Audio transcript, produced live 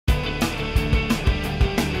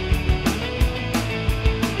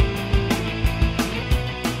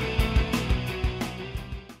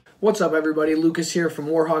What's up, everybody? Lucas here from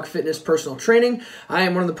Warhawk Fitness Personal Training. I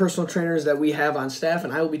am one of the personal trainers that we have on staff,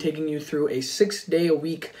 and I will be taking you through a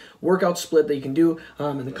 6-day-a-week workout split that you can do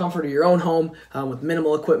in the comfort of your own home with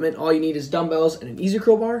minimal equipment. All you need is dumbbells and an easy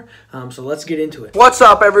curl bar, so let's get into it. What's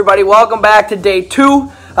up, everybody? Welcome back to day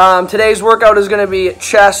 2. Today's workout is going to be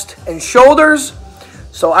chest and shoulders.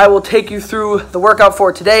 So I will take you through the workout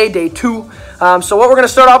for today, day 2. So what we're going to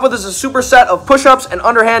start off with is a superset of push-ups and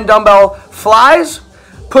underhand dumbbell flies.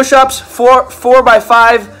 Push-ups, 4 by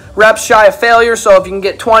 5 reps shy of failure. So if you can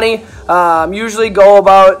get 20, usually go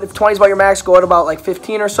about, if 20 is about your max, go at about like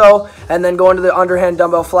 15 or so. And then go into the underhand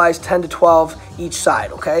dumbbell flies, 10 to 12 each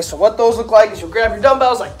side, okay? So what those look like is you'll grab your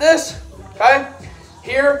dumbbells like this, okay?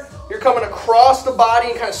 Here, you're coming across the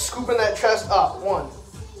body and kind of scooping that chest up. 1,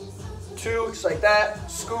 2, just like that.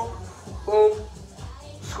 Scoop, boom,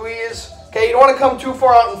 squeeze. Okay, you don't want to come too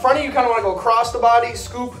far out in front of you. You kind of want to go across the body,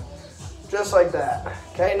 scoop, just like that.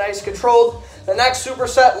 Okay, nice controlled. The next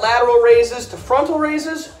superset, lateral raises to frontal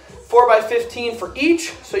raises, 4 by 15 for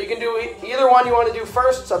each. So you can do either one you want to do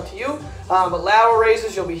first, it's up to you. But lateral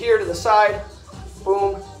raises, you'll be here to the side,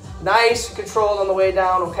 boom. Nice and controlled on the way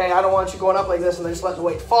down, okay? I don't want you going up like this and then just letting the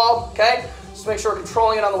weight fall, okay? Just make sure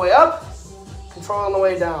controlling it on the way up, controlling on the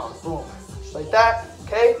way down, boom. Just like that,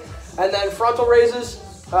 okay? And then frontal raises,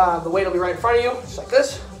 the weight will be right in front of you, just like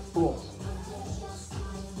this, boom.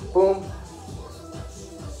 Boom.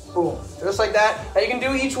 Boom, just like that. Now you can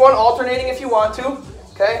do each one alternating if you want to,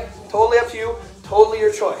 okay? Totally up to you, totally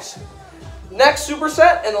your choice. Next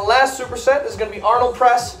superset, and the last superset, is gonna be Arnold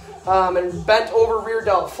press and bent over rear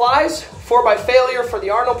delt flies. 4 by failure for the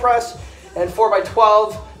Arnold press, and 4 by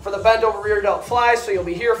 12 for the bent over rear delt flies. So you'll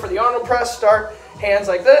be here for the Arnold press, start hands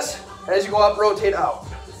like this, and as you go up, rotate out.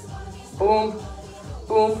 Boom,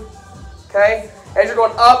 boom, okay? As you're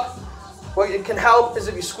going up, what it can help is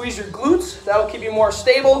if you squeeze your glutes, that'll keep you more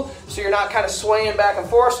stable, so you're not kind of swaying back and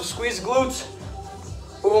forth. So squeeze the glutes,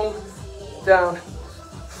 boom, down.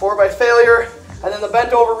 4 by failure, and then the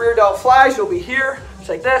bent over rear delt flies, you'll be here, just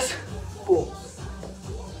like this, boom,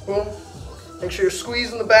 boom. Make sure you're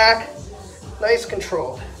squeezing the back, nice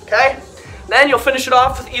controlled, okay? Then you'll finish it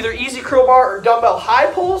off with either easy curl bar or dumbbell high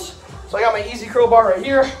pulls. So I got my easy curl bar right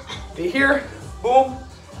here, be here, boom,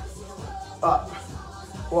 up,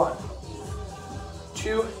 1,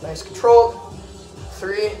 2, nice controlled,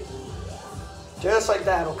 3, just like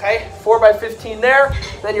that, okay? 4 by 15 there,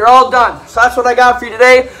 then you're all done. So that's what I got for you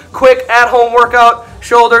today. Quick at-home workout,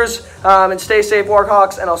 shoulders, and stay safe,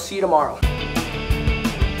 Warhawks, and I'll see you tomorrow.